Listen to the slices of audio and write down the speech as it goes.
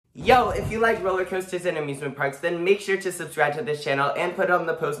Yo, if you like roller coasters and amusement parks, then make sure to subscribe to this channel and put on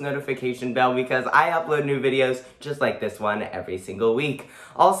the post notification bell because I upload new videos just like this one every single week.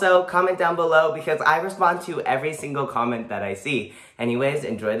 Also, comment down below because I respond to every single comment that I see. Anyways,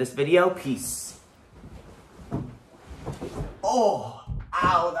 enjoy this video. Peace. Oh,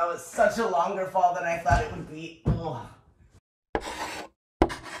 ow, that was such a longer fall than I thought it would be. Oh.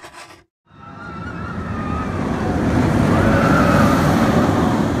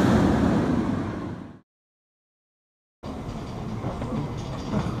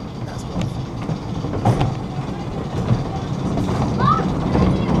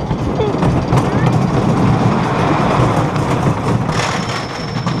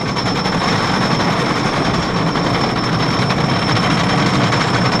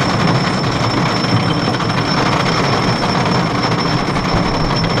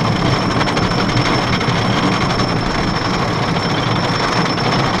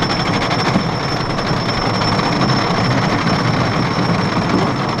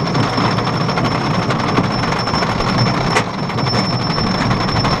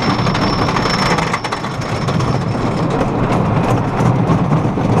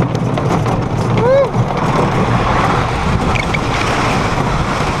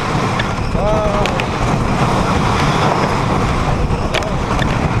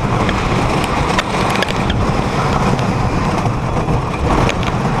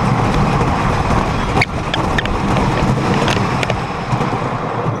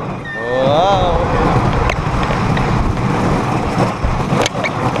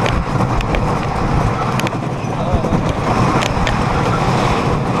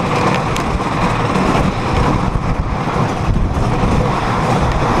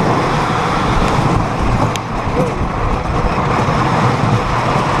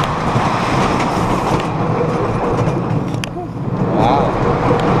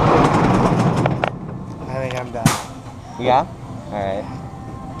 Yeah? Alright.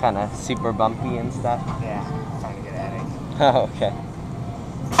 Kinda super bumpy and stuff? Yeah, starting to get a headache. Oh, okay.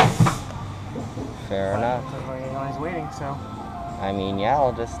 Fair enough. Everyone's waiting, so. I mean, yeah,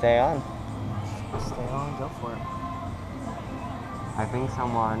 I'll just stay on. Stay on, go for it. I think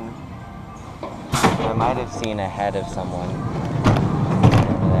someone... I might have seen a head of someone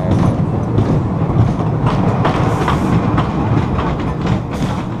over there.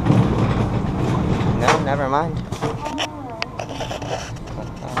 No, never mind.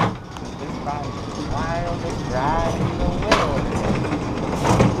 Wildest ride in the world.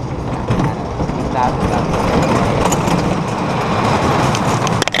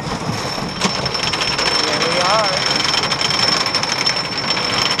 Here we are.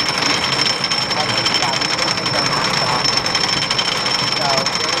 So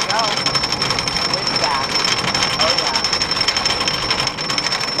here we go. Switchback. Oh yeah.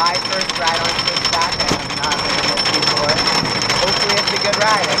 My first ride on Switchback. I have not been this before. Hopefully it's a good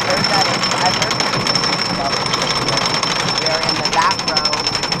ride. I've heard that we are in the back row.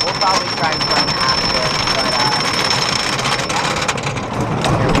 We'll probably try front after, but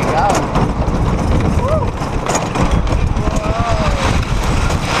here we go. Woo!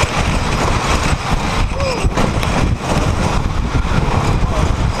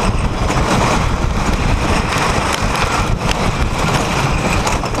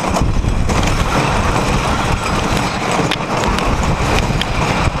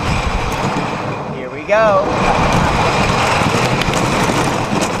 Here we go.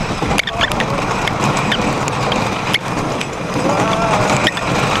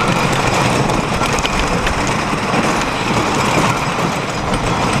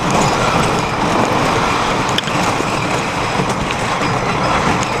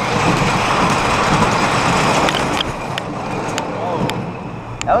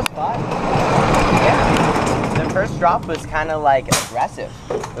 That was fun. Yeah. The first drop was kind of like aggressive.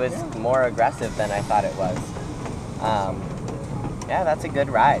 It was more aggressive than I thought it was. Yeah, that's a good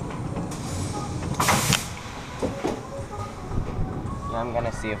ride. Yeah, I'm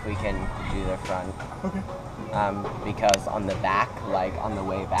gonna see if we can do the front. Okay. Because on the back, like on the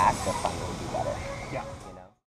way back, the front will be better. Yeah.